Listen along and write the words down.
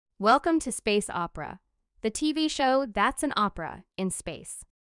Welcome to Space Opera, the TV show that's an opera in space.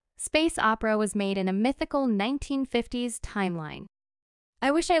 Space Opera was made in a mythical 1950s timeline.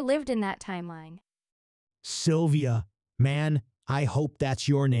 I wish I lived in that timeline. Sylvia, man, I hope that's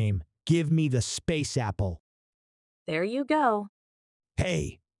your name. Give me the space apple. There you go.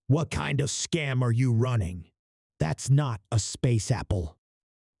 Hey, what kind of scam are you running? That's not a space apple.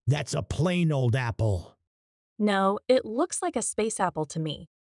 That's a plain old apple. No, it looks like a space apple to me.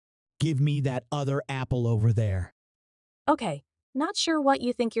 Give me that other apple over there. Okay, not sure what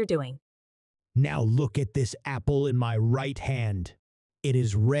you think you're doing. Now look at this apple in my right hand. It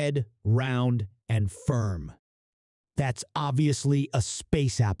is red, round, and firm. That's obviously a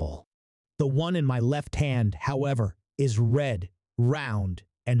space apple. The one in my left hand, however, is red, round,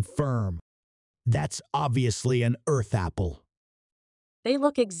 and firm. That's obviously an earth apple. They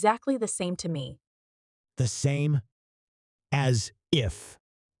look exactly the same to me. The same? As if.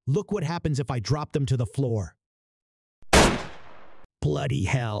 Look what happens if I drop them to the floor. Bloody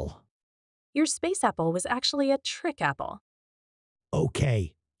hell. Your space apple was actually a trick apple.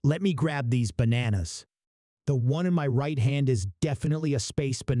 Okay, let me grab these bananas. The one in my right hand is definitely a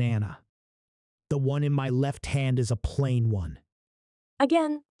space banana. The one in my left hand is a plain one.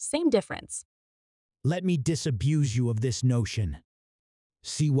 Again, same difference. Let me disabuse you of this notion.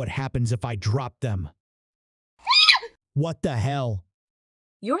 See what happens if I drop them. What the hell?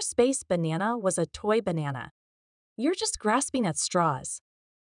 Your space banana was a toy banana. You're just grasping at straws.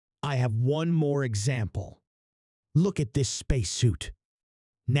 I have one more example. Look at this spacesuit.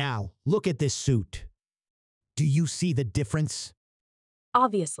 Now, look at this suit. Do you see the difference?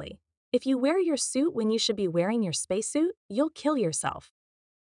 Obviously, if you wear your suit when you should be wearing your spacesuit, you'll kill yourself.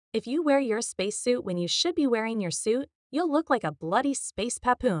 If you wear your spacesuit when you should be wearing your suit, you'll look like a bloody space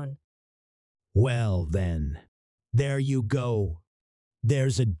papoon. Well then, there you go.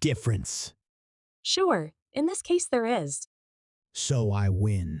 There's a difference. Sure, in this case there is. So I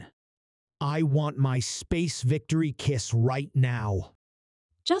win. I want my space victory kiss right now.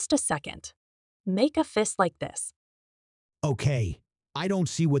 Just a second. Make a fist like this. Okay, I don't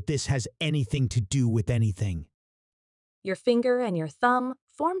see what this has anything to do with anything. Your finger and your thumb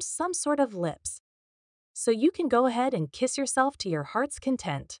form some sort of lips. So you can go ahead and kiss yourself to your heart's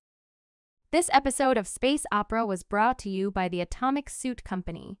content. This episode of Space Opera was brought to you by the Atomic Suit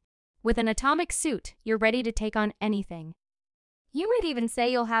Company. With an atomic suit, you're ready to take on anything. You might even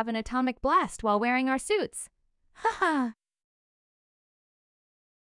say you'll have an atomic blast while wearing our suits. Haha!